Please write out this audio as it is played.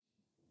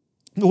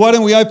Why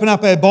don't we open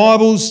up our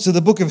Bibles to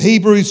the book of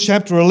Hebrews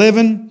chapter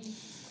 11,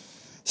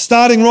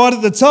 starting right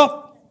at the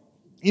top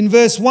in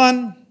verse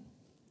 1.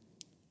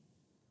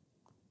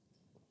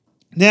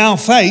 Now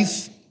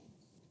faith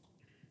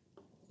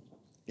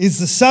is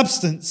the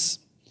substance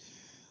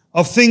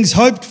of things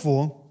hoped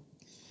for,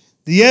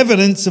 the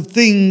evidence of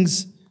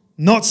things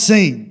not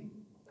seen.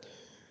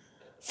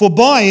 For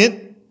by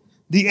it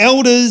the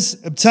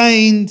elders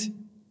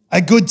obtained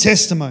a good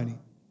testimony.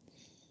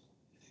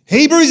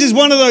 Hebrews is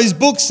one of those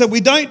books that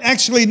we don't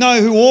actually know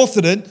who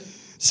authored it.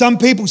 Some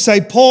people say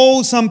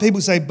Paul, some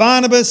people say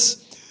Barnabas.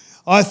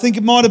 I think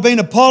it might have been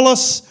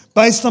Apollos,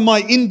 based on my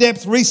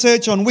in-depth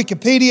research on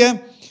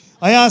Wikipedia.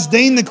 I asked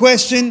Dean the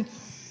question.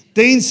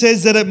 Dean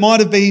says that it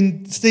might have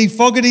been Steve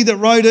Fogarty that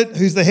wrote it,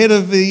 who's the head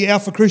of the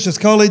Alpha Crucis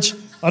College.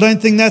 I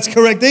don't think that's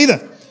correct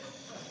either.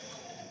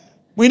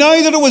 We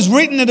know that it was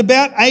written at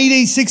about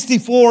AD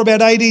 64,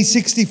 about AD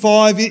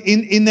 65,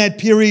 in that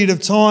period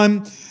of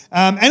time.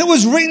 And it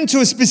was written to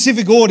a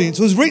specific audience.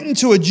 It was written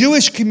to a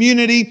Jewish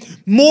community,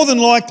 more than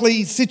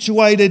likely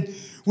situated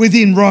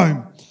within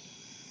Rome.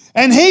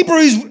 And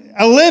Hebrews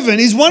 11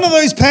 is one of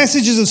those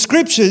passages of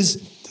scriptures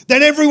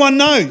that everyone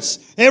knows.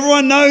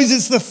 Everyone knows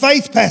it's the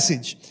faith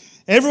passage.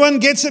 Everyone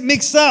gets it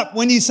mixed up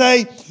when you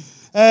say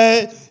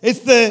it's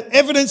the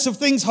evidence of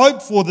things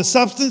hoped for, the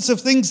substance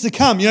of things to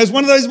come. You know, it's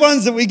one of those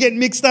ones that we get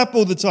mixed up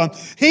all the time.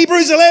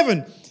 Hebrews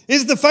 11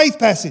 is the faith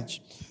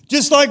passage.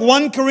 Just like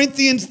 1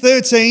 Corinthians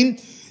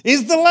 13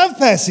 is the love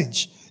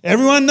passage.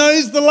 Everyone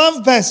knows the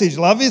love passage.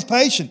 Love is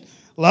patient.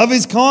 Love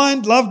is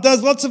kind. Love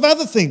does lots of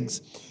other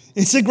things.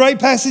 It's a great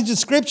passage of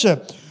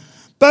scripture.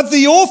 But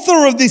the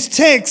author of this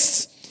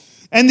text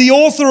and the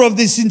author of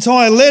this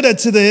entire letter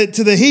to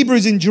the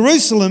Hebrews in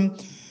Jerusalem,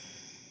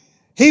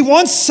 he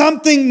wants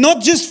something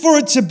not just for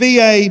it to be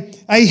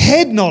a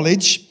head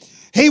knowledge.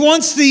 He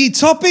wants the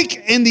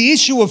topic and the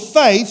issue of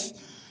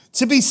faith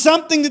to be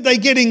something that they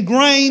get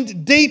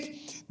ingrained deep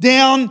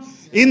down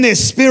in their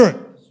spirit.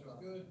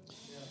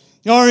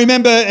 You know, I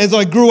remember as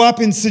I grew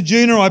up in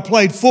Ceduna, I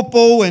played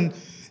football and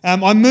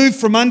I moved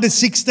from under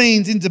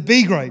 16s into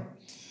B grade.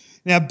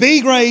 Now,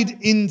 B grade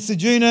in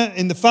Ceduna,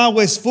 in the Far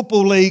West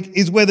Football League,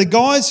 is where the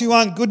guys who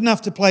aren't good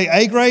enough to play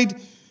A grade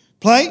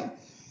play,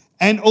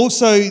 and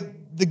also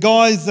the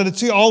guys that are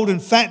too old and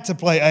fat to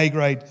play A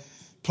grade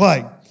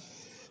play.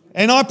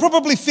 And I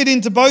probably fit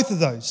into both of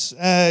those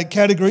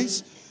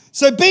categories.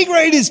 So B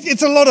grade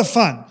it's a lot of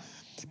fun.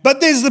 But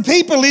there's the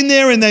people in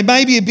there and they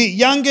may be a bit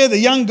younger, the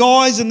young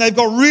guys, and they've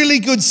got really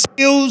good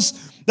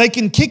skills. They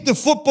can kick the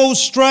football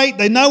straight.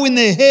 They know in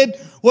their head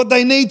what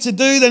they need to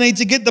do. They need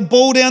to get the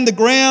ball down the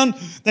ground.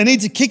 They need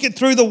to kick it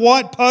through the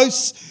white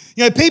posts.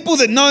 You know, people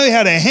that know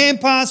how to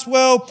hand pass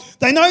well.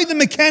 They know the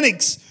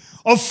mechanics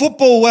of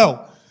football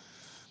well.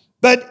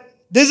 But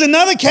there's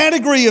another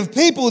category of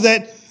people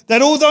that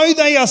although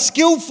they are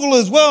skillful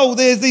as well,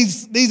 there's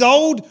these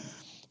old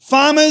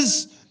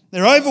farmers,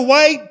 they're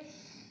overweight,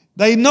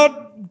 they're not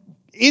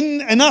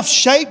in enough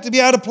shape to be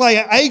able to play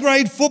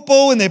A-grade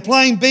football, and they're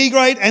playing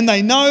B-grade, and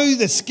they know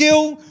the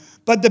skill.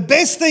 But the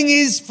best thing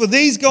is for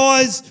these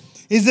guys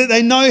is that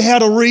they know how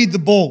to read the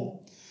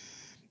ball.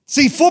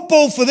 See,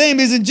 football for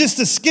them isn't just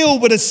a skill,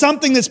 but it's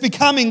something that's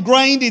become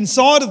ingrained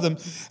inside of them.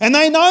 And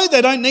they know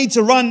they don't need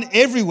to run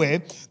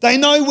everywhere. They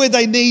know where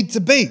they need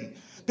to be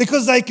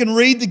because they can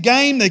read the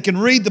game, they can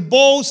read the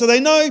ball, so they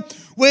know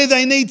where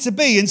they need to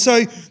be. And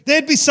so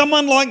there'd be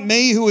someone like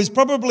me who is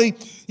probably,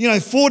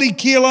 40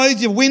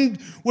 kilos. Your wind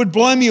would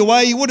blow me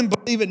away. You wouldn't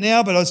believe it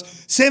now, but I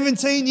was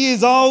 17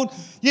 years old.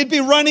 You'd be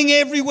running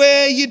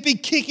everywhere. You'd be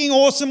kicking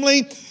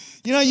awesomely.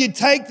 You'd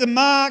take the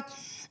mark,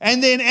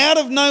 and then out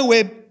of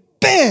nowhere,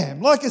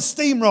 bam, like a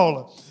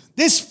steamroller.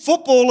 This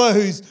footballer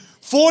who's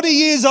 40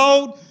 years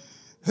old,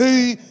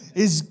 who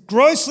is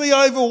grossly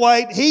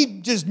overweight,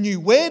 he just knew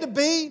where to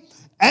be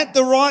at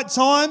the right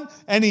time,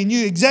 and he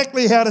knew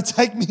exactly how to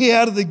take me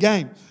out of the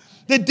game.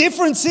 The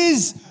difference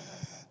is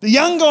the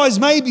young guys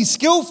may be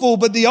skillful,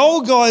 but the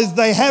old guys,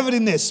 they have it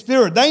in their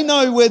spirit. They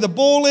know where the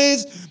ball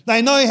is.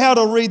 They know how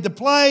to read the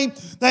play.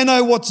 They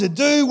know what to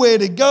do, where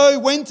to go,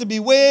 when to be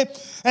where.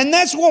 And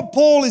that's what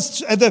Paul is,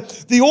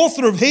 the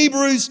author of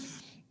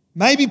Hebrews,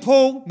 maybe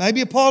Paul,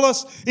 maybe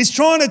Apollos, is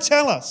trying to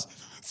tell us.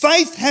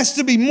 Faith has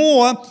to be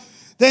more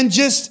than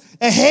just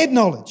a head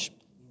knowledge.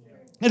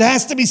 It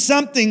has to be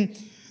something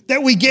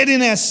that we get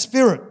in our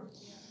spirit.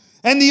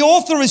 And the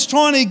author is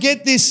trying to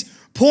get this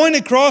point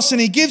across, and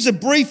he gives a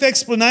brief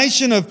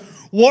explanation of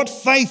what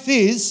faith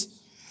is,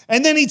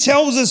 and then he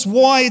tells us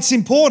why it's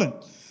important.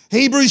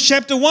 Hebrews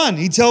chapter 1,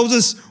 he tells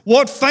us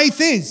what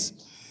faith is.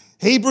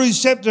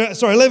 Hebrews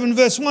 11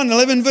 verse 1,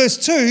 11 verse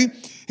 2,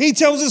 he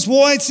tells us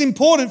why it's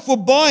important, for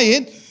by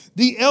it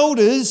the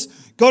elders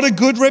got a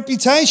good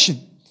reputation.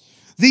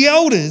 The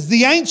elders,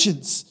 the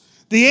ancients,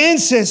 the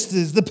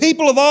ancestors, the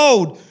people of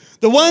old,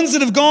 the ones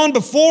that have gone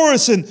before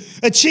us and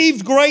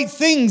achieved great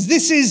things,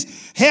 this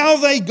is how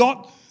they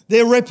got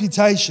their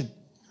reputation,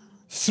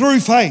 through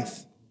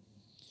faith.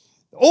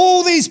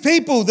 All these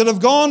people that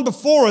have gone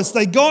before us,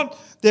 they got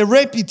their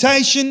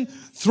reputation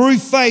through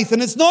faith.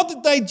 And it's not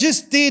that they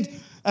just did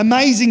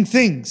amazing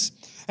things.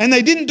 And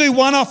they didn't do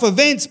one-off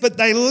events, but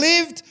they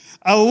lived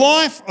a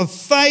life of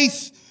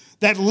faith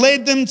that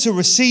led them to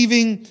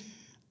receiving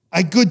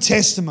a good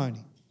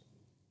testimony.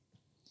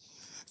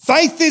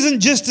 Faith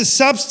isn't just a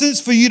substance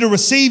for you to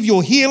receive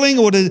your healing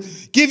or to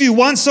give you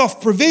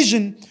once-off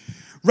provision.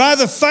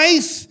 Rather,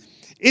 faith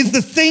is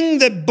the thing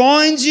that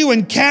binds you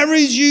and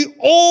carries you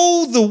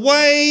all the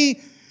way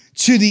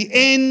to the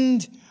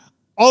end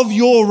of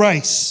your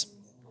race.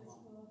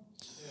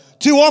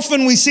 Too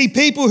often we see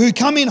people who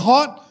come in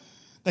hot,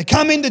 they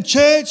come into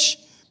church,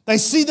 they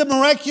see the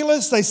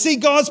miraculous, they see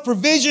God's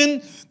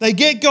provision, they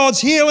get God's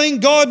healing,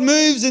 God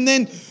moves, and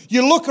then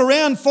you look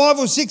around 5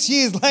 or 6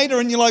 years later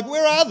and you're like,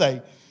 where are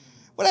they?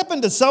 What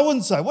happened to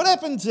so-and-so? What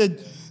happened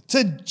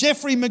to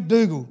Jeffrey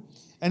McDougall?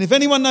 And if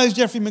anyone knows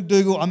Jeffrey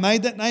McDougall, I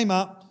made that name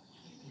up.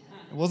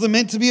 It wasn't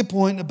meant to be a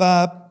point, a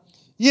barb.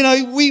 You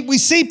know, we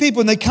see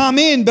people and they come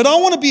in, but I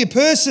want to be a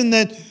person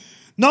that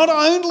not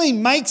only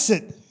makes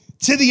it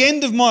to the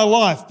end of my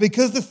life,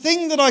 because the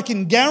thing that I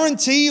can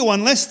guarantee you,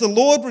 unless the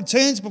Lord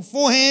returns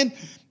beforehand,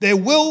 there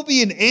will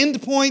be an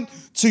end point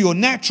to your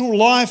natural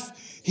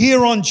life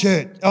here on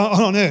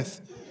earth.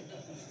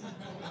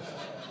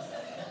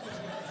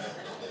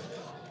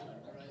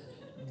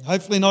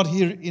 Hopefully not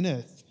here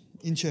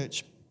in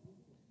church.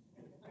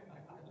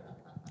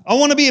 I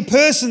want to be a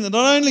person that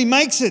not only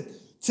makes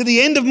it to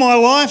the end of my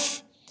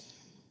life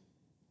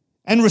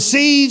and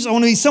receives, I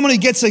want to be someone who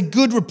gets a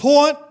good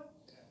report,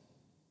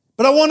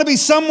 but I want to be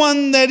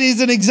someone that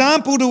is an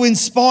example to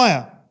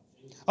inspire.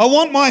 I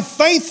want my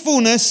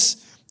faithfulness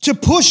to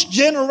push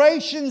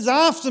generations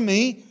after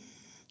me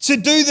to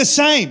do the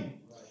same.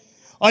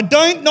 I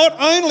don't not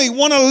only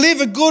want to live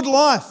a good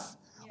life,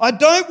 I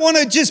don't want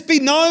to just be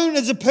known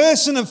as a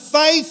person of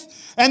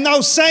faith and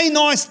they'll say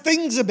nice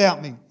things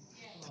about me.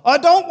 I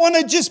don't want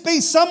to just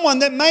be someone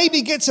that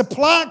maybe gets a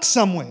plaque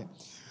somewhere.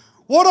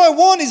 What I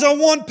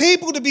want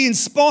people to be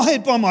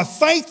inspired by my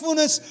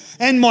faithfulness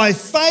and my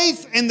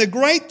faith and the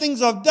great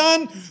things I've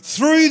done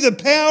through the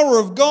power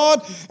of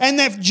God, and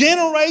that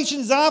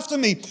generations after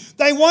me,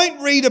 they won't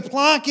read a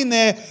plaque in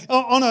there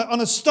on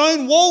a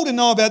stone wall to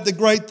know about the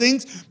great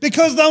things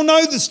because they'll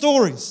know the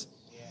stories.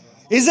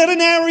 Is that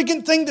an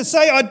arrogant thing to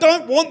say? I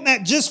don't want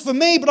that just for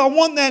me, but I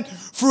want that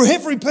for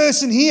every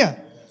person here.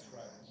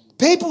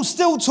 People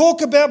still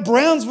talk about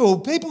Brownsville.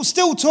 People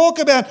still talk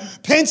about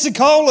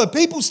Pensacola.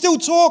 People still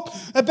talk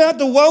about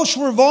the Welsh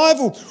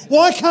revival.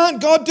 Why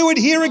can't God do it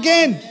here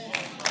again?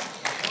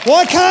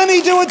 Why can't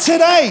He do it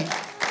today?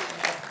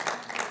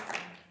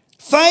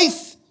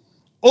 Faith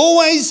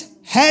always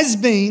has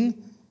been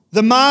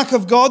the mark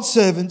of God's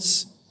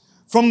servants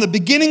from the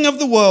beginning of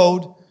the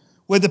world,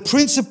 where the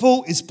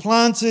principle is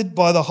planted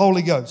by the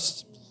Holy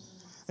Ghost.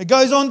 It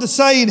goes on to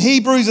say in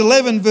Hebrews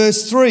 11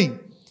 verse 3,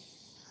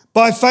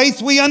 by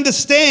faith we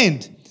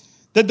understand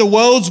that the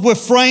worlds were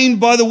framed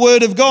by the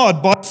word of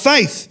God. By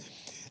faith,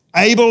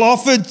 Abel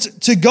offered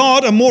to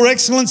God a more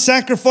excellent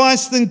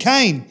sacrifice than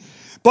Cain.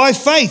 By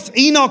faith,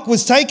 Enoch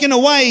was taken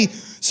away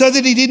so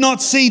that he did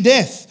not see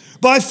death.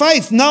 By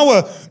faith,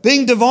 Noah,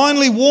 being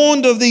divinely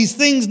warned of these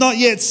things not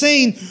yet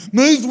seen,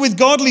 moved with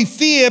godly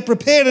fear,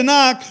 prepared an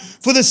ark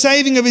for the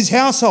saving of his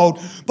household.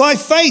 By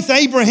faith,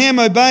 Abraham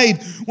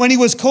obeyed when he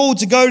was called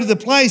to go to the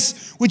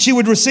place which he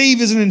would receive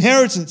as an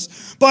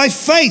inheritance. By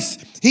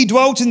faith, he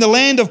dwelt in the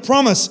land of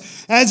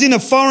promise, as in a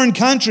foreign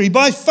country.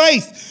 By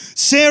faith,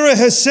 Sarah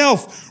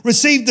herself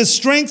received the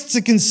strength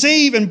to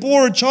conceive and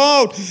bore a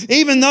child,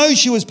 even though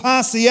she was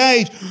past the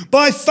age.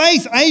 By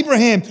faith,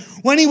 Abraham,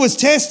 when he was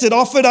tested,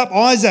 offered up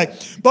Isaac.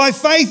 By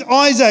faith,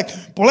 Isaac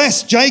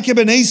blessed Jacob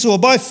and Esau.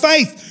 By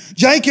faith,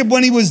 Jacob,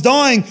 when he was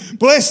dying,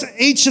 blessed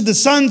each of the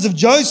sons of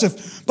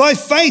Joseph. By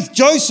faith,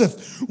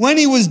 Joseph, when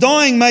he was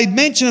dying, made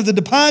mention of the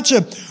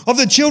departure of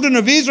the children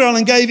of Israel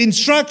and gave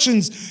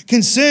instructions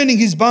concerning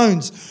his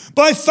bones.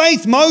 By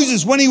faith,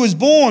 Moses, when he was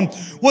born,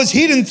 was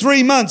hidden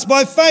 3 months.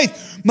 By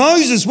faith,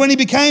 Moses, when he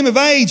became of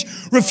age,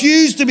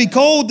 refused to be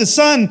called the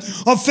son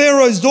of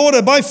Pharaoh's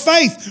daughter. By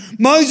faith,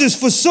 Moses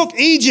forsook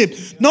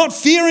Egypt, not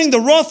fearing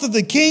the wrath of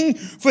the king,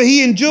 for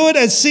he endured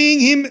as seeing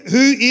him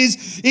who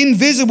is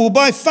invisible.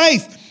 By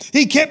faith,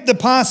 he kept the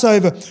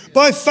Passover.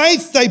 By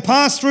faith, they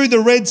passed through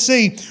the Red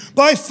Sea.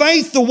 By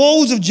faith, the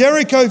walls of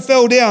Jericho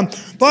fell down.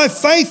 By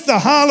faith, the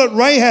harlot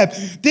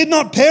Rahab did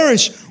not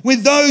perish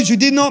with those who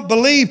did not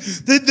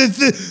believe.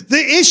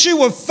 The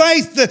issue of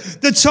faith,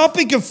 the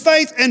topic of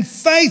faith, and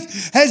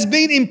faith has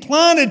been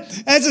implanted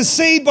as a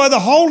seed by the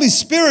Holy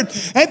Spirit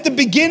at the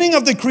beginning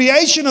of the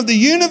creation of the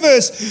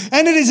universe,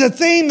 and it is a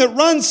theme that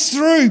runs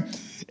through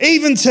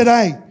even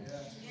today.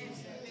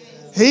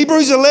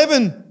 Hebrews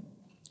 11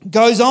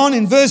 goes on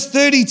in verse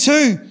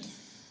 32.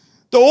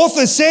 The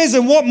author says,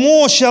 and what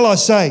more shall I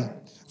say?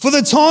 For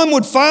the time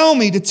would fail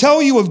me to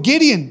tell you of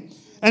Gideon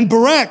and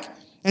Barak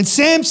and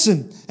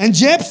Samson and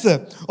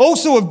Jephthah,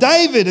 also of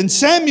David and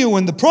Samuel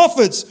and the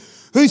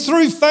prophets, who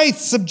through faith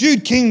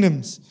subdued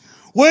kingdoms,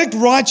 worked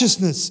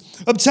righteousness,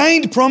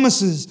 obtained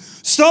promises,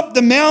 stopped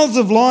the mouths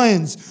of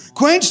lions,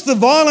 quenched the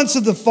violence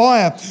of the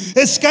fire,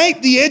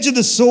 escaped the edge of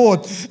the sword,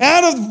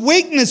 out of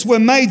weakness were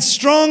made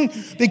strong,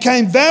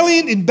 became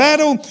valiant in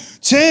battle,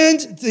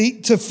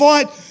 turned to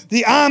fight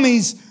the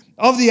armies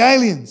of the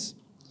aliens.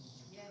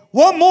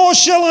 What more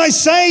shall I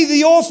say?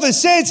 The author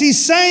says.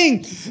 He's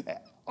saying,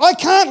 I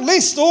can't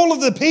list all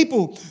of the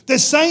people, the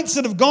saints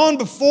that have gone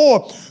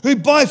before, who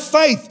by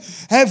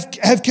faith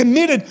have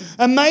committed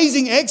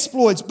amazing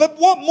exploits. But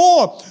what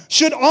more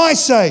should I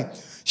say?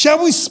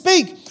 Shall we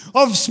speak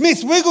of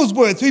Smith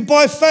Wigglesworth, who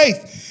by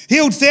faith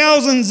healed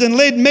thousands and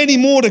led many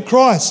more to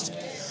Christ?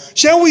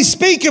 Shall we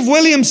speak of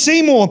William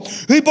Seymour,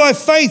 who by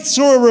faith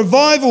saw a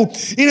revival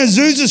in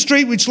Azusa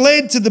Street, which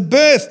led to the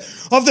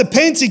birth of the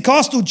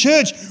Pentecostal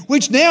church,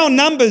 which now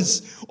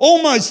numbers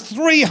almost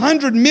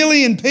 300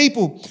 million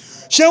people?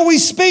 Shall we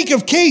speak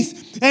of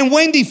Keith and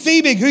Wendy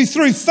Fiebig, who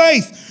through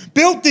faith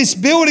built this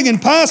building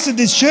and pastored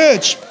this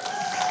church?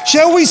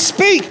 Shall we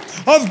speak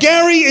of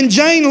Gary and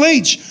Jane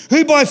Leach,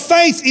 who by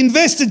faith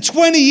invested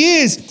 20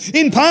 years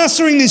in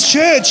pastoring this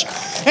church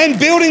and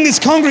building this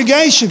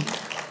congregation?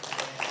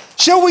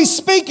 Shall we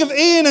speak of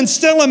Ian and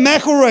Stella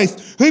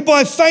McElwraith, who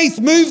by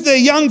faith moved their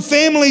young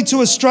family to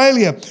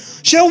Australia?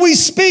 Shall we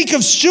speak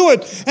of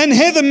Stuart and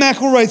Heather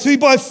McElwraith, who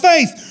by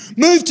faith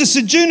moved to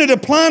Ceduna to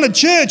plant a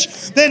church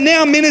that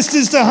now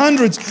ministers to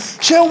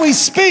hundreds? Shall we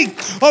speak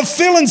of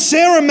Phil and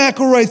Sarah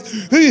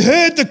McElwraith, who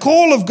heard the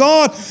call of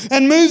God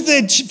and moved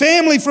their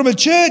family from a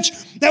church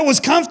that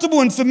was comfortable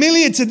and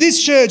familiar to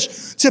this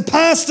church to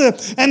pastor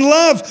and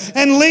love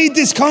and lead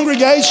this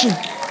congregation?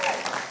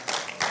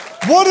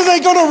 What are they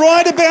going to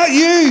write about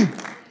you?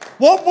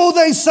 What will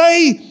they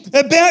say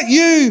about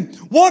you?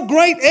 What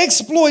great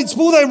exploits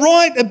will they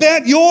write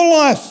about your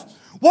life?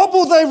 What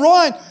will they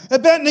write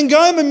about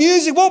Ngoma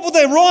Music? What will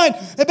they write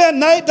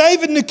about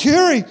David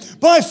Nakuri?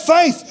 By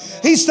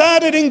faith, he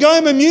started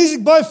Ngoma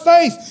Music. By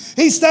faith,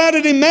 he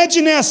started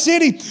Imagine Our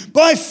City.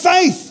 By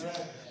faith.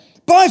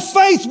 By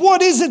faith,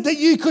 what is it that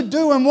you could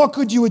do and what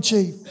could you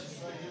achieve?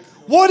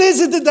 What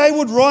is it that they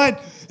would write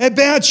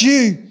about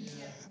you?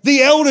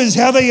 The elders,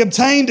 how they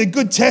obtained a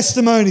good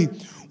testimony.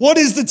 What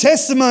is the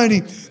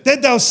testimony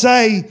that they'll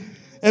say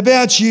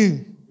about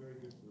you?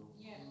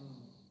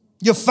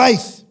 Your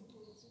faith,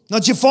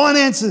 not your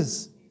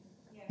finances,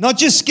 not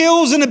your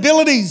skills and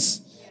abilities,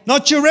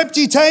 not your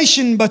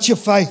reputation, but your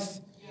faith.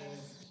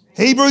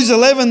 Hebrews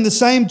 11, the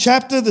same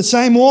chapter, the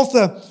same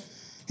author,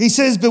 he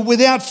says, but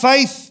without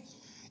faith,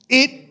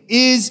 it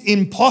is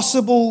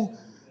impossible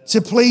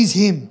to please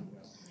him.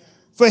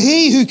 For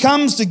he who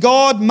comes to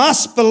God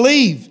must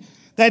believe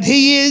that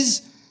he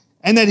is,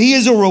 and that he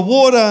is a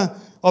rewarder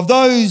of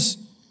those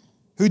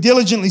who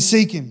diligently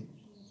seek him.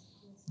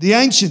 The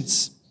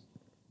ancients,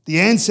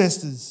 the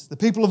ancestors, the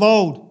people of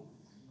old,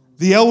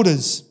 the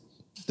elders,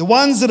 the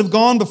ones that have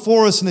gone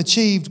before us and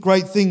achieved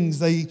great things,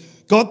 they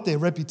got their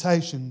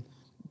reputation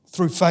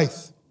through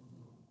faith.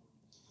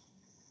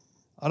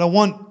 I don't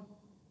want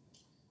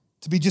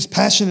to be just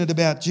passionate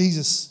about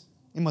Jesus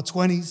in my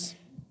 20s.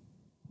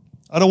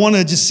 I don't want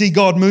to just see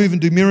God move and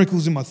do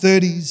miracles in my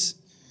 30s.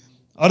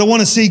 I don't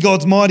want to see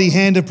God's mighty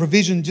hand of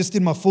provision just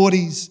in my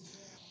 40s.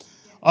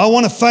 I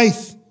want a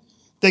faith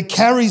that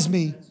carries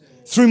me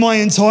through my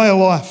entire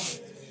life.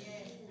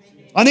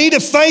 I need a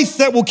faith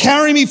that will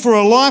carry me for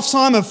a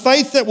lifetime, a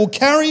faith that will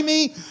carry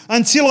me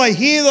until I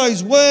hear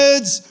those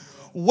words,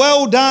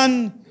 well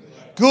done,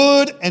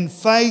 good and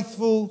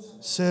faithful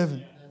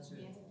servant.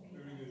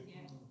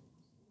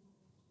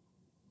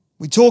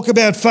 We talk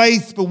about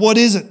faith, but what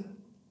is it?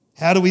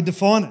 How do we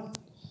define it?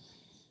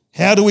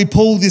 How do we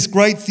pull this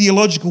great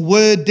theological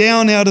word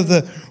down out of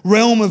the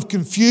realm of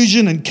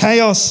confusion and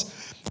chaos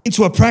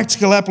into a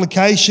practical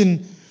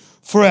application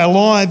for our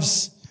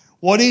lives?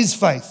 What is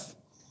faith?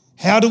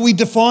 How do we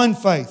define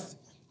faith?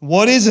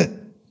 What is it?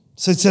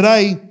 So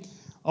today,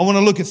 I want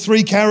to look at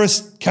three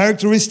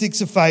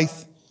characteristics of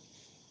faith.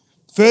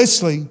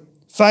 Firstly,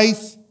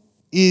 faith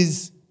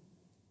is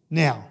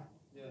now.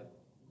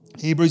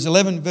 Hebrews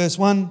 11, verse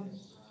 1.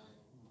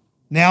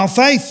 Now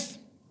faith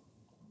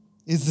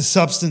is the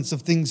substance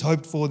of things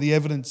hoped for, the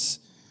evidence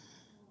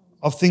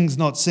of things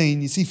not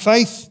seen. You see,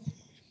 faith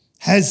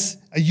has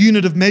a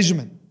unit of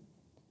measurement.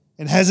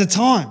 It has a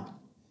time.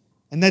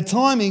 And that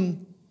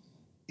timing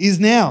is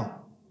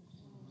now.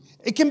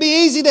 It can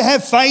be easy to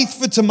have faith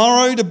for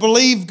tomorrow, to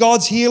believe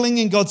God's healing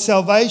and God's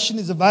salvation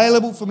is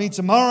available for me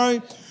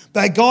tomorrow.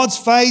 But God's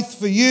faith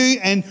for you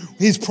and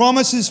his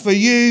promises for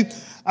you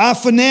are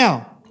for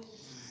now.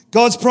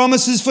 God's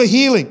promises for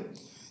healing,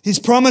 his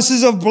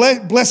promises of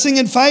blessing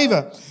and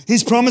favor,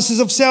 his promises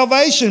of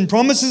salvation,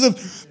 promises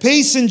of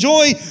peace and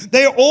joy,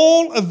 they're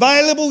all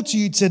available to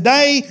you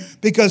today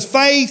because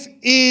faith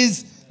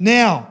is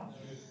now.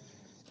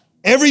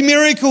 Every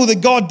miracle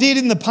that God did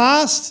in the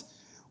past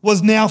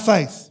was now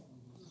faith.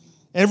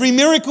 Every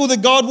miracle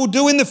that God will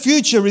do in the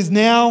future is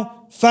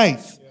now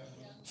faith.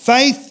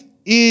 Faith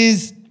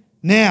is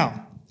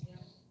now.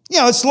 You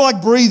know, it's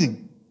like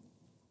breathing.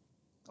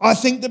 I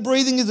think that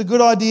breathing is a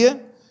good idea.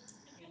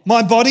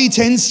 My body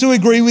tends to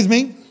agree with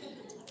me.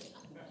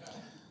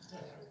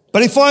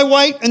 But if I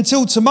wait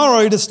until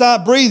tomorrow to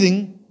start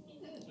breathing,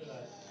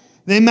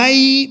 there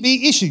may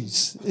be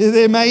issues.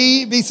 There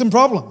may be some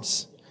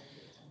problems.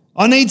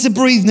 I need to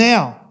breathe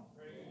now.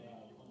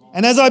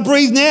 And as I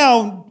breathe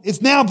now,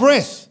 it's now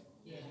breath.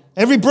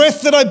 Every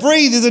breath that I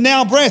breathe is a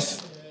now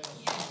breath.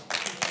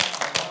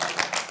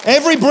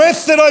 Every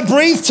breath that I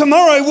breathe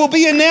tomorrow will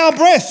be a now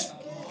breath.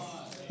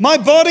 My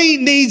body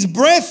needs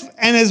breath,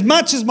 and as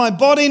much as my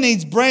body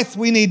needs breath,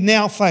 we need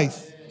now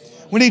faith.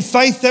 We need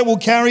faith that will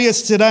carry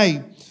us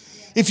today.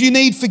 If you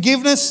need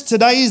forgiveness,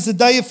 today is the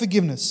day of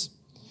forgiveness.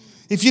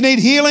 If you need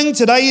healing,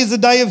 today is the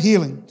day of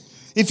healing.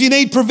 If you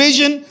need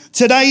provision,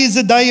 today is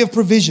the day of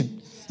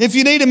provision. If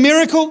you need a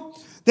miracle,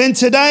 then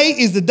today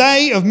is the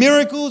day of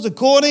miracles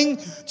according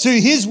to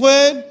His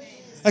word,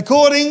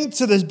 according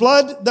to the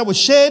blood that was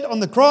shed on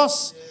the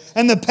cross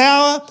and the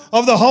power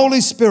of the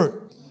Holy Spirit.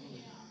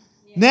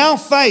 Now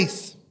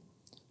faith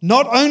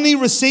not only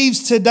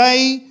receives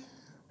today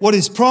what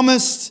is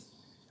promised,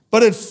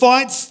 but it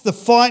fights the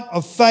fight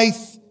of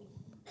faith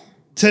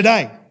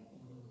today.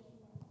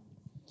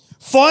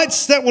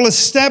 Fights that will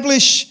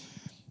establish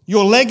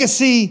your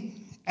legacy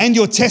and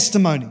your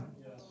testimony.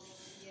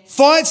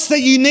 Fights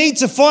that you need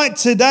to fight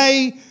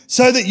today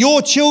so that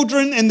your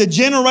children and the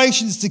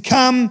generations to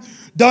come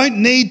don't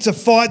need to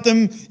fight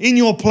them in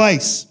your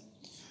place.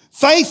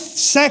 Faith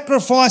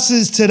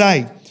sacrifices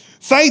today.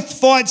 Faith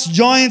fights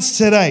giants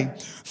today.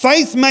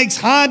 Faith makes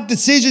hard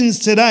decisions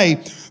today.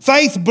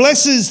 Faith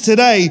blesses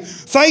today.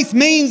 Faith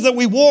means that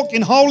we walk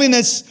in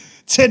holiness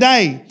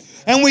today.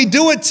 And we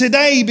do it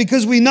today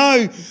because we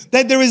know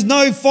that there is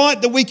no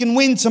fight that we can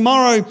win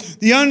tomorrow.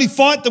 The only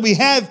fight that we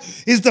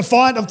have is the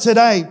fight of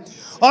today.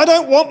 I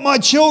don't want my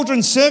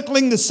children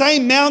circling the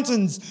same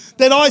mountains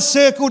that I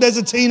circled as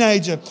a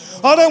teenager.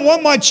 I don't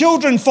want my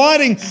children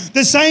fighting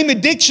the same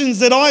addictions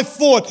that I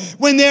fought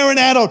when they're an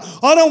adult.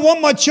 I don't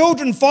want my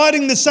children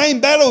fighting the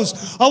same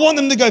battles. I want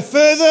them to go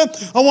further.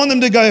 I want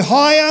them to go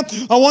higher.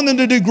 I want them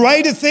to do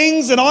greater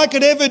things than I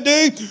could ever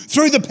do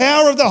through the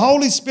power of the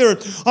Holy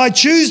Spirit. I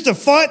choose to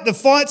fight the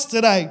fights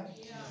today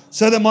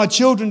so that my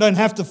children don't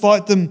have to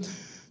fight them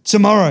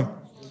tomorrow.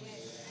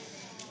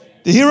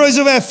 The heroes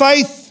of our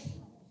faith,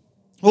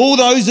 all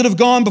those that have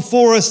gone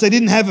before us, they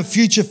didn't have a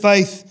future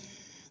faith.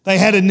 They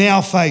had a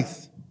now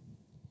faith.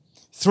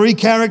 3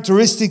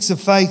 characteristics of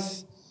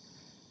faith.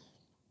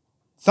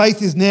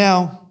 Faith is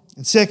now,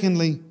 and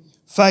secondly,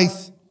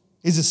 faith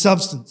is a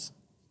substance.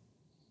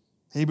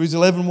 Hebrews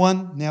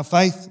 11:1, now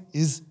faith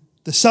is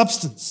the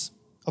substance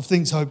of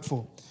things hoped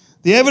for,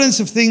 the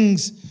evidence of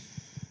things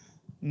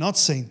not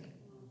seen.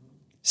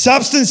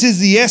 Substance is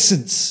the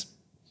essence.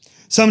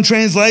 Some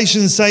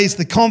translations say it's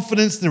the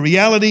confidence, the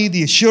reality,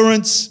 the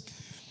assurance.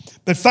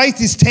 But faith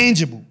is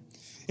tangible.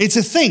 It's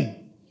a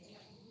thing.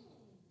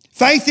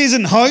 Faith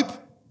isn't hope.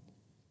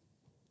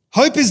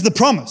 Hope is the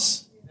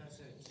promise.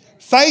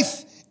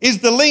 Faith is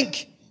the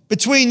link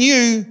between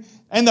you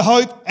and the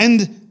hope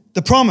and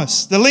the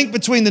promise. The link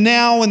between the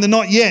now and the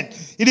not yet.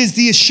 It is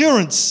the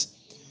assurance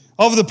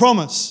of the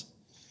promise.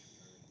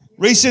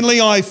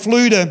 Recently I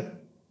flew to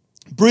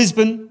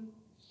Brisbane,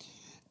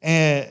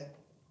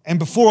 and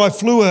before I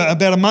flew,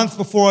 about a month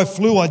before I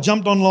flew, I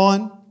jumped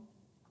online,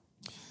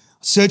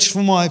 searched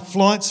for my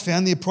flights,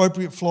 found the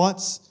appropriate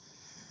flights,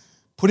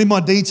 put in my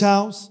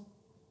details,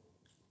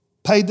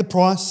 paid the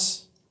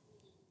price,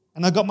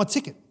 and I got my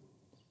ticket.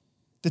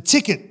 The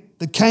ticket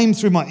that came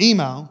through my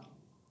email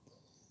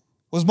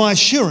was my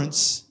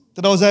assurance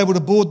that I was able to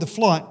board the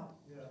flight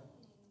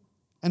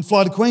and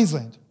fly to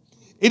Queensland.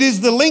 It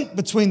is the link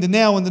between the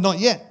now and the not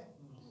yet.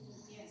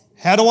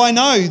 How do I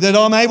know that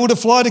I'm able to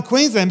fly to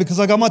Queensland? Because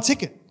I got my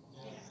ticket.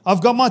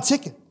 I've got my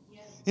ticket.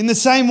 In the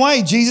same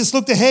way, Jesus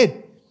looked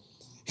ahead.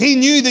 He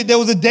knew that there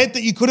was a debt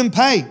that you couldn't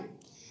pay.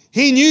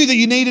 He knew that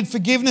you needed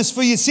forgiveness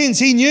for your sins.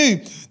 He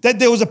knew that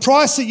there was a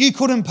price that you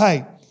couldn't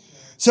pay.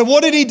 So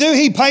what did He do?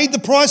 He paid the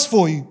price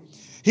for you.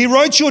 He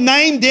wrote your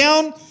name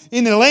down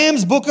in the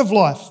Lamb's Book of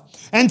Life.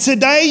 And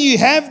today you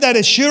have that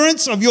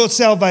assurance of your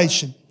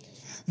salvation.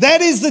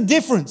 That is the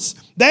difference.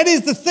 That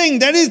is the thing.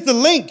 That is the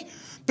link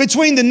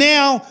between the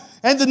now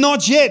and the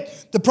not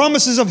yet. The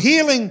promises of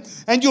healing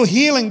and your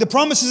healing. The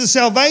promises of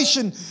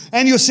salvation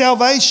and your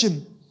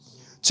salvation.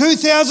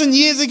 2,000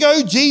 years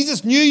ago,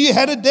 Jesus knew you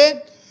had a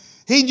debt.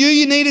 He knew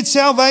you needed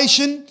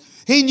salvation.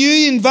 He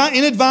knew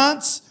in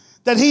advance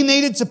that He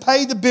needed to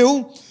pay the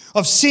bill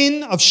of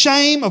sin, of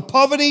shame, of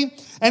poverty,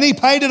 and He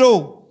paid it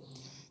all.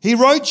 He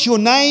wrote your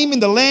name in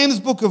the Lamb's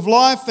Book of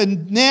Life,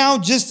 and now,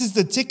 just as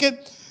the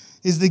ticket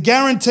is the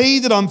guarantee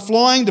that I'm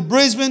flying to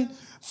Brisbane,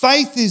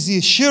 faith is the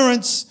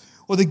assurance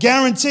or the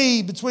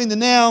guarantee between the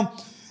now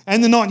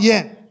and the not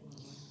yet.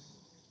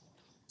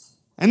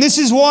 And this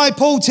is why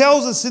Paul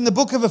tells us in the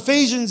book of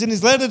Ephesians, in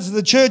his letter to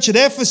the church at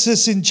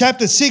Ephesus in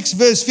chapter 6,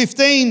 verse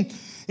 15,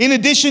 in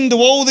addition to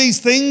all these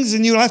things,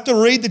 and you'll have to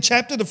read the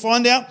chapter to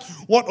find out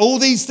what all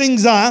these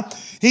things are,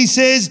 he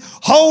says,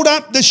 hold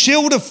up the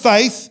shield of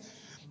faith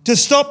to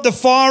stop the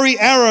fiery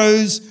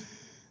arrows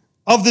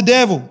of the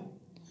devil.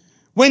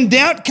 When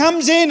doubt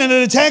comes in and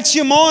it attacks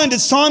your mind,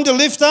 it's time to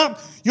lift up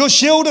your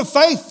shield of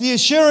faith, the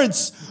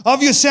assurance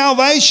of your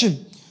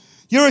salvation,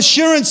 your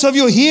assurance of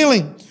your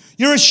healing,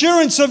 your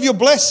assurance of your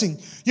blessing,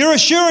 Your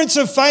assurance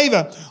of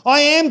favor. I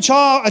am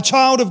a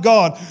child of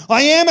God.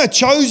 I am a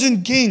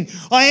chosen king.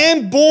 I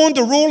am born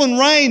to rule and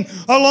reign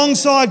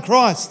alongside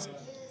Christ.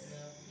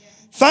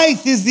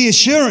 Faith is the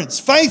assurance.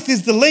 Faith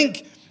is the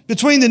link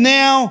between the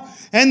now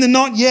and the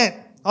not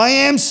yet. I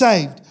am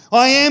saved.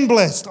 I am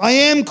blessed. I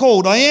am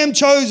called. I am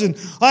chosen.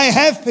 I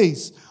have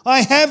peace.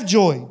 I have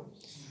joy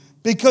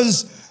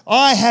because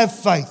I have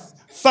faith.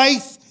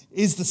 Faith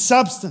is the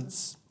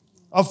substance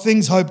of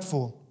things hoped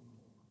for.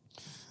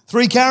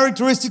 3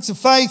 characteristics of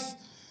faith.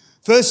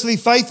 Firstly,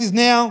 faith is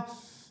now.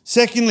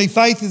 Secondly,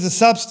 faith is a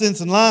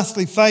substance. And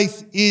lastly,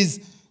 faith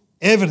is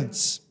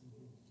evidence.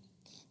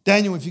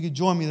 Daniel, if you could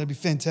join me, that'd be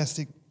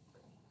fantastic.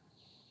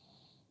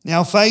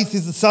 Now, faith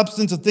is the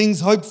substance of things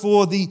hoped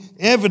for, the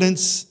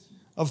evidence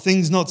of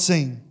things not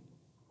seen.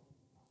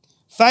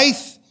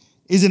 Faith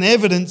is an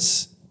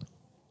evidence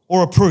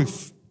or a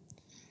proof.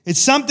 It's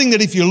something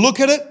that if you look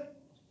at it,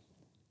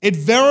 it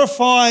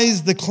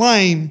verifies the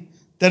claim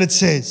that it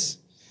says.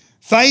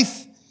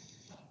 Faith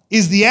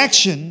is the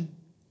action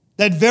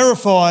that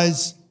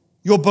verifies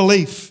your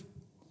belief.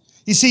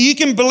 You see, you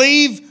can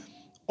believe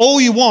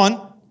all you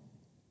want,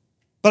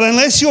 but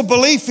unless your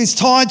belief is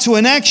tied to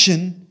an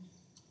action,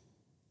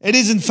 it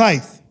isn't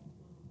faith.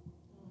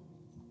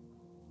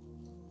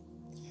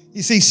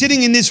 You see,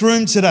 sitting in this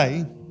room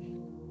today,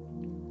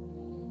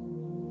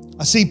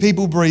 I see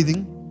people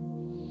breathing,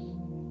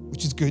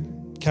 which is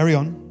good. Carry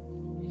on,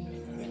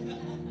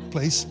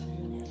 please.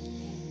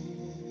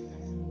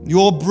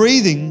 You're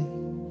breathing.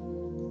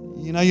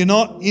 You know, you're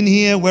not in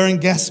here wearing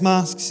gas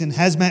masks and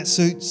hazmat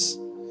suits.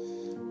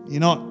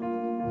 You're not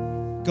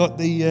got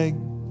the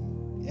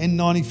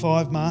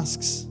N95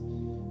 masks.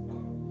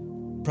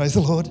 Praise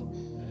the Lord.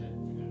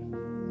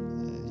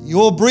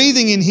 You're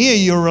breathing in here.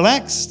 You're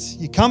relaxed.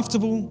 You're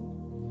comfortable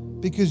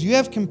because you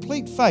have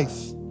complete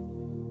faith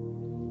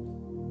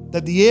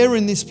that the air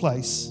in this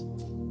place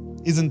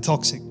isn't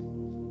toxic.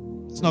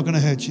 It's not going to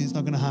hurt you. It's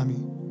not going to harm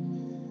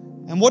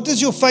you. And what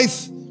does your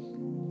faith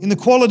in the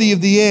quality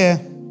of the air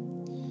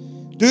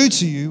do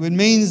to you? It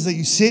means that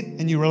you sit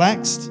and you're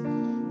relaxed,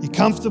 you're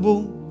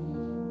comfortable,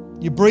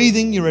 you're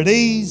breathing, you're at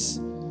ease,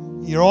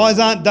 your eyes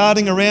aren't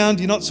darting around,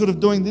 you're not sort of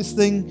doing this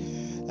thing,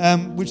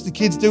 which the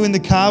kids do in the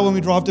car when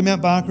we drive to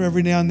Mount Barker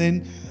every now and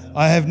then.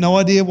 I have no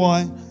idea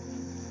why.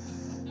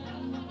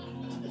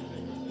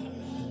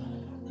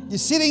 You're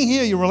sitting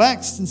here, you're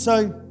relaxed, and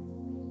so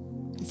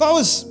if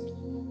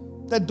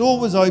that door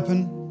was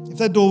open,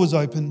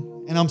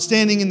 and I'm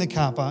standing in the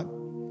car park,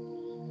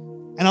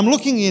 and I'm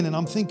looking in and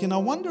I'm thinking, I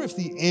wonder if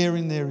the air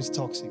in there is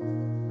toxic.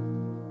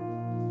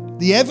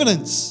 The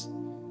evidence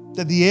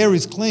that the air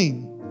is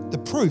clean, the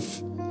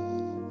proof,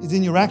 is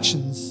in your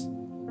actions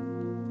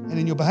and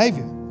in your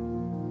behavior.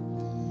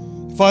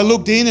 If I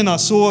looked in and I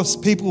saw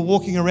people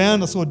walking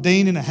around, I saw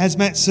Dean in a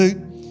hazmat suit,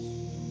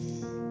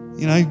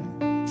 you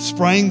know,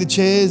 spraying the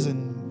chairs,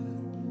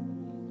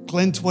 and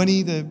Glen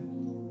 20,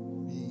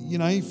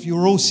 if you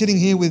were all sitting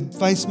here with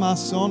face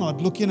masks on, I'd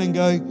look in and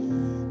go,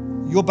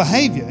 your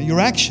behavior, your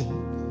action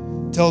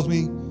tells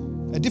me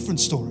a different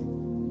story.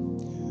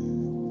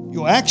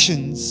 Your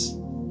actions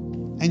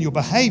and your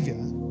behavior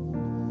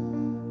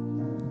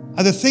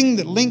are the thing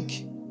that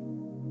link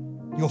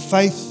your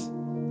faith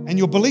and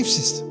your belief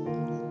system.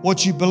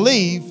 What you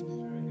believe,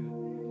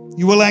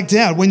 you will act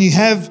out. When you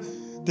have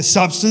the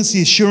substance,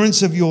 the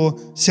assurance of your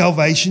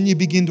salvation, you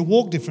begin to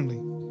walk differently.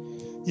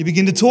 You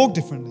begin to talk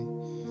differently.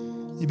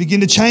 You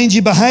begin to change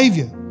your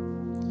behavior.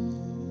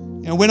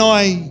 You know, when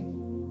I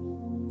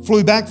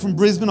flew back from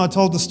Brisbane, I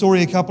told the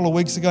story a couple of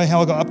weeks ago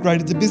how I got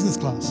upgraded to business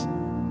class.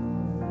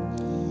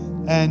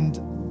 And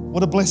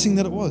what a blessing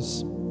that it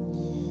was.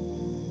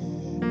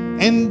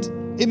 And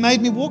it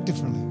made me walk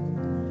differently.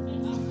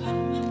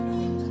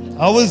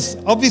 I was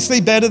obviously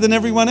better than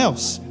everyone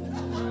else.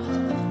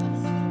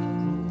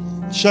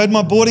 Showed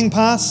my boarding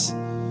pass,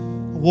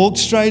 walked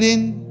straight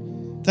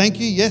in. Thank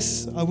you.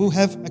 Yes, I will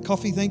have a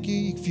coffee. Thank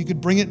you. If you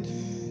could bring it,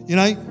 you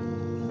know.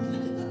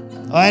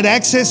 I had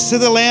access to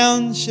the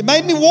lounge. It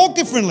made me walk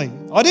differently.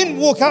 I didn't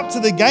walk up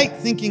to the gate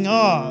thinking,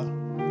 I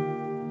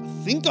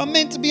think I'm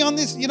meant to be on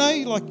this,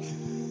 like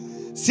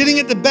sitting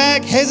at the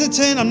back,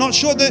 hesitant. I'm not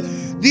sure.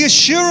 The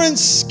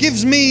assurance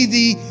gives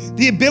me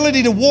the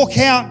ability to walk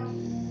out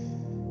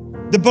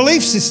the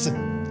belief system.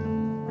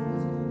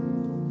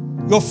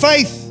 Your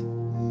faith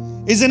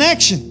is an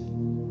action.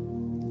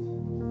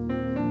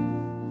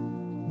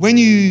 When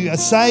you are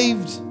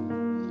saved,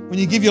 when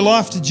you give your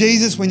life to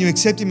Jesus, when you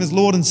accept Him as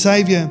Lord and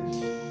Saviour,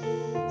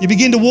 you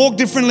begin to walk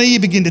differently, you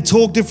begin to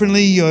talk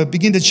differently, you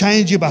begin to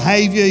change your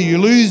behaviour, you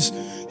lose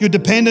your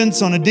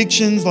dependence on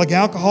addictions like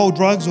alcohol,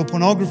 drugs or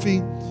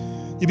pornography.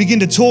 You begin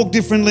to talk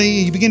differently,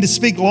 you begin to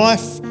speak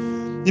life,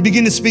 you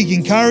begin to speak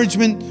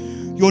encouragement.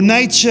 Your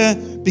nature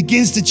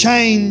begins to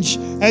change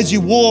as you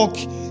walk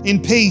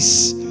in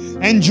peace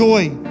and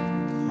joy.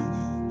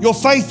 Your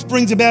faith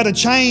brings about a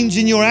change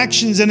in your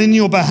actions and in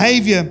your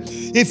behavior.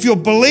 If your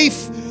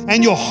belief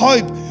and your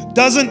hope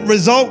doesn't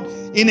result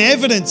in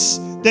evidence,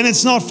 then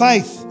it's not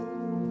faith.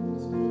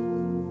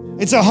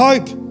 It's a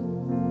hope.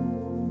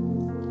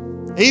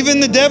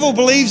 Even the devil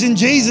believes in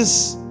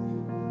Jesus,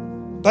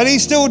 but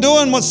he's still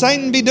doing what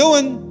Satan be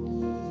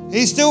doing.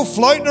 He's still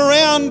floating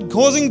around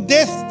causing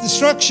death,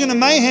 destruction, and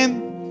mayhem.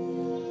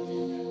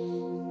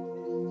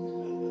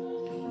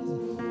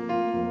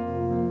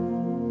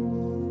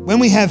 When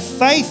we have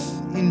faith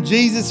in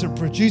Jesus, it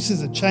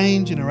produces a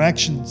change in our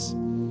actions.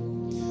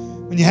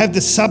 When you have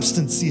the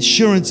substance, the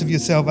assurance of your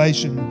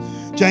salvation.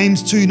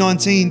 James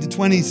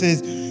 2:19-20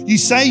 says, you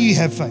say you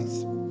have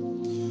faith,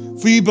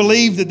 for you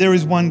believe that there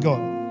is one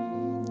God.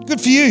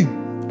 Good for you.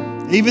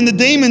 Even the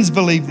demons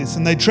believe this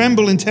and they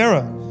tremble in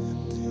terror.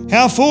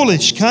 How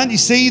foolish. Can't you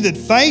see that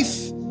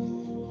faith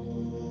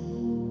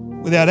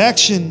without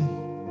action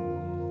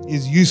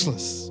is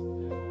useless?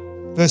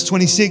 Verse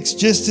 26,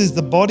 just as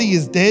the body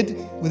is dead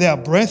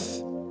without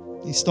breath,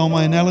 he stole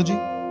my analogy,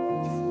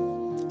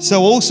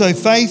 so also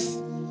faith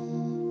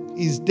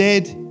is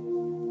dead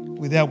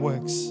without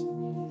works.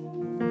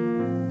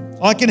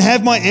 I can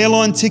have my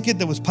airline ticket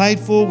that was paid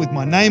for with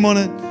my name on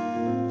it.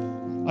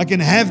 I can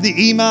have the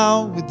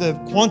email with the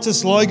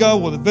Qantas logo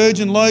or the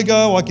Virgin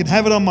logo. I can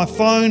have it on my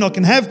phone. I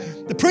can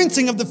have the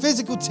printing of the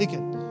physical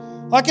ticket.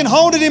 I can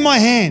hold it in my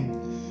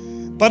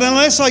hand. But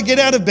unless I get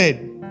out of bed,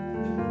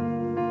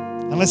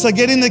 unless I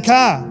get in the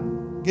car,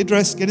 get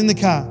dressed, get in the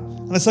car,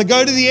 unless I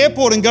go to the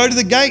airport and go to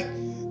the gate,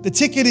 the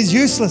ticket is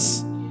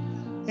useless.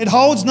 It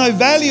holds no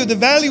value. The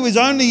value is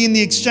only in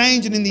the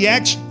exchange and in the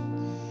action.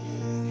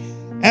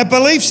 Our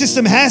belief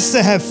system has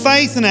to have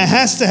faith and it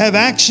has to have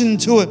action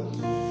to it.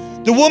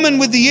 The woman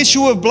with the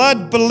issue of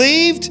blood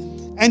believed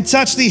and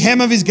touched the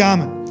hem of his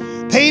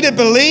garment. Peter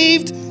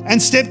believed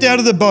and stepped out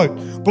of the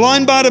boat.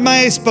 Blind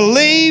Bartimaeus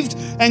believed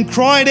and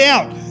cried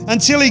out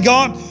until he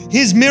got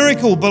his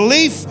miracle.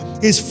 Belief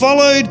is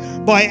followed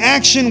by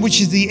action,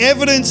 which is the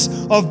evidence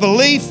of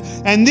belief,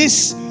 and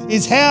this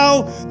is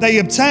how they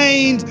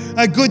obtained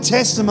a good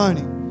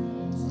testimony.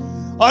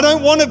 I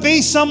don't want to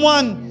be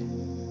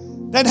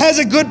someone that has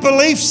a good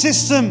belief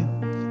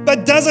system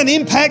but doesn't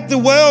impact the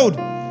world.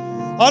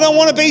 I don't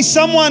want to be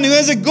someone who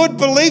has a good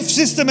belief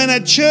system and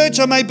at church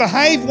I may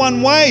behave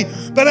one way,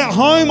 but at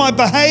home I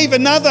behave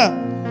another.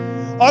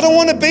 I don't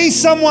want to be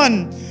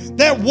someone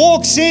that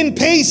walks in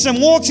peace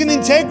and walks in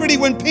integrity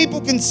when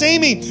people can see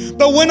me,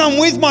 but when I'm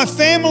with my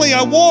family,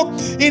 I walk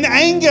in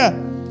anger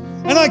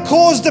and I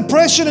cause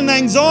depression and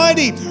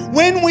anxiety.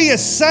 When we are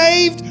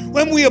saved,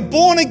 when we are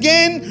born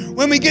again,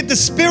 when we get the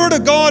Spirit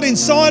of God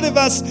inside of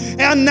us,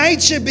 our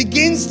nature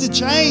begins to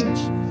change.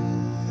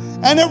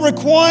 And it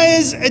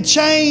requires a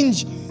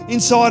change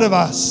inside of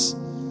us.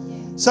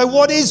 So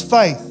what is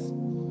faith?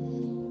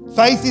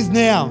 Faith is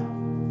now.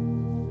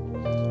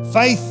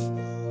 Faith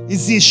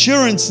is the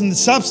assurance and the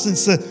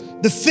substance,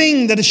 the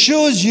thing that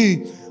assures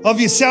you of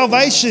your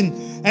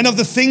salvation and of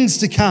the things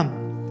to come.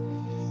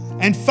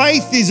 And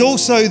faith is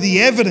also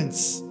the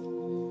evidence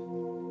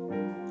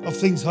of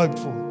things hoped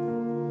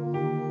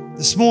for.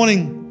 This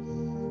morning,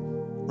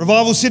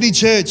 Revival City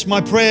Church, my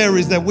prayer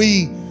is that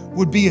we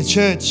would be a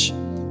church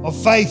of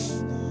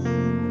faith,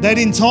 that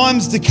in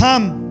times to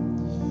come,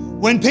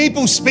 when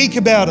people speak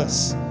about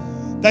us,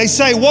 they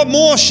say, what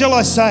more shall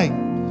I say?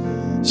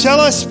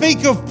 Shall I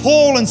speak of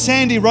Paul and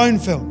Sandy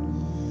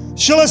Roenfeld?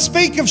 Shall I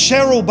speak of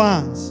Cheryl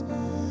Barnes?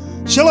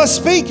 Shall I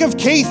speak of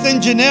Keith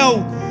and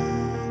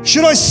Janelle?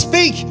 Should I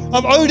speak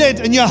of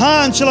Odette and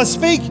Johan? Shall I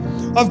speak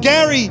of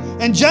Gary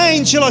and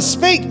Jane? Shall I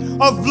speak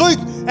of Luke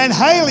and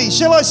Haley?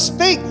 Shall I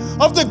speak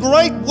of the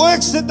great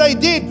works that they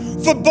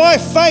did? For by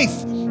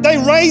faith, they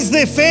raised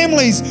their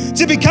families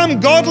to become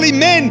godly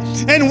men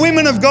and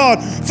women of God.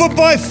 For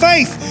by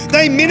faith,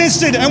 they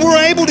ministered and were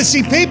able to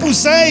see people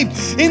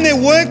saved in their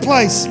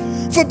workplace.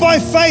 For by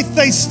faith,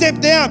 they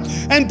stepped out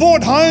and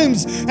bought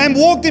homes and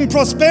walked in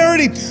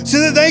prosperity so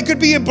that they could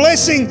be a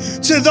blessing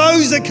to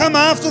those that come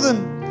after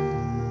them.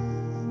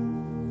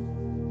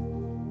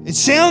 It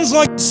sounds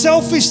like a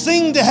selfish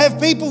thing to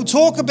have people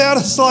talk about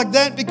us like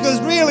that,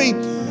 because really,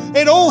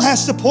 it all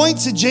has to point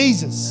to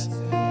Jesus.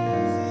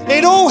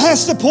 It all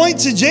has to point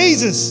to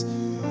Jesus.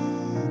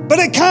 But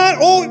it can't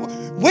all,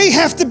 we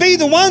have to be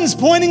the ones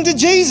pointing to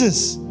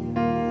Jesus.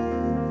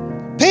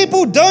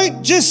 People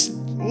don't just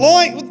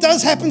lie, it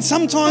does happen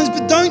sometimes,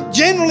 but don't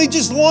generally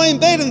just lie in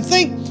bed and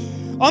think,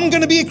 I'm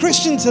going to be a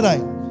Christian today.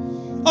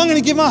 I'm going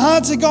to give my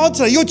heart to God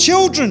today. Your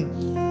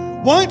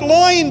children won't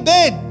lie in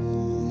bed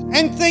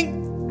and think,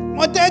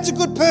 my dad's a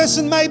good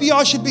person, maybe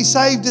I should be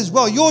saved as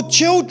well. Your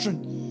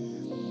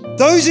children,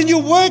 those in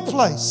your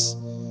workplace,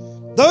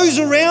 those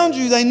around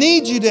you, they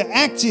need you to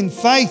act in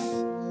faith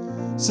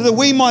so that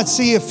we might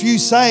see a few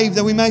saved,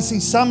 that we may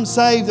see some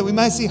saved, that we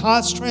may see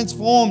hearts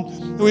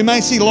transformed, that we may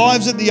see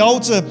lives at the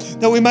altar,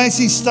 that we may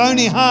see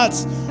stony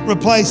hearts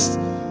replaced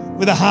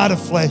with a heart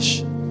of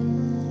flesh.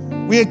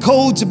 We are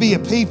called to be a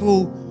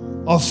people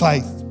of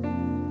faith.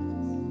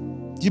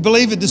 Do you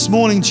believe it this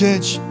morning,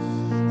 church?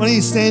 Why don't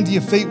you stand to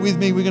your feet with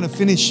me? We're going to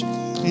finish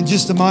in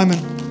just a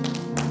moment.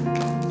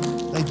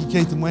 Thank you,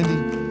 Keith and Wendy.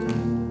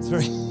 It's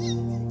very encouraging.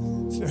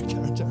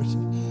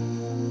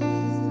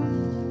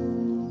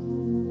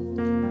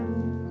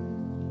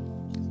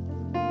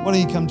 Why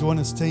don't you come join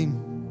us, team,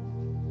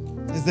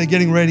 as they're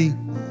getting ready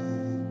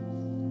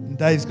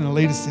Dave's going to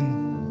lead us in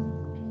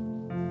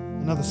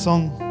another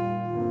song.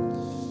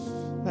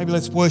 Maybe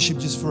let's worship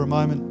just for a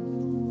moment.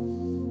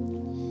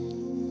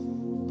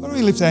 Why don't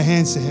we lift our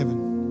hands to heaven?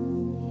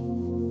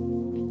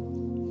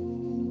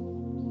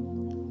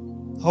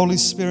 Holy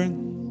Spirit,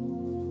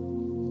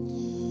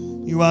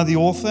 you are the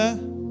author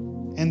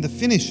and the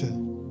finisher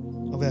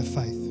of our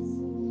faith.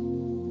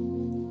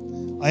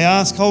 I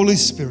ask, Holy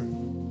Spirit,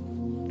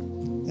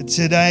 that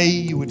today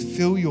you would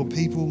fill your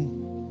people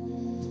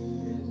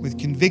with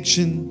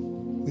conviction,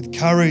 with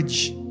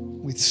courage,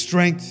 with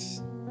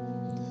strength.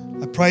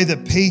 I pray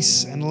that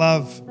peace and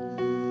love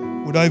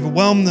would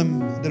overwhelm them,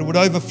 that it would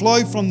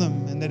overflow from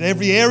them, and that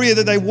every area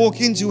that they walk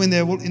into in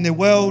their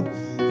world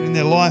and in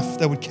their life,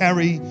 they would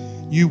carry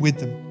you with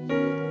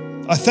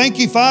them. I thank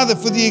you, Father,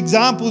 for the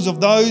examples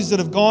of those that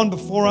have gone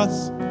before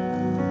us.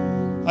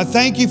 I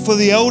thank you for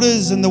the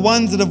elders and the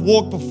ones that have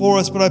walked before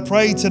us, but I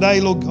pray today,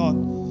 Lord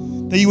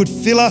God, that you would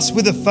fill us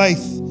with a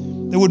faith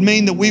that would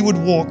mean that we would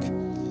walk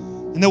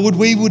and that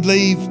we would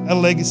leave a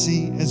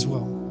legacy as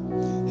well.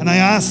 And I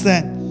ask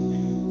that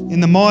in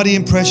the mighty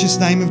and precious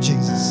name of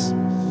Jesus.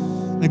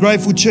 The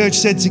Grateful Church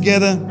said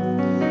together,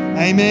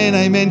 amen,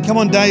 amen. Come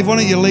on, Dave, why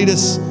don't you lead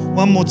us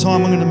one more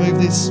time? I'm going to move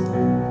this.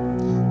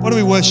 Why don't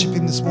we worship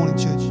him this morning,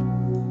 church?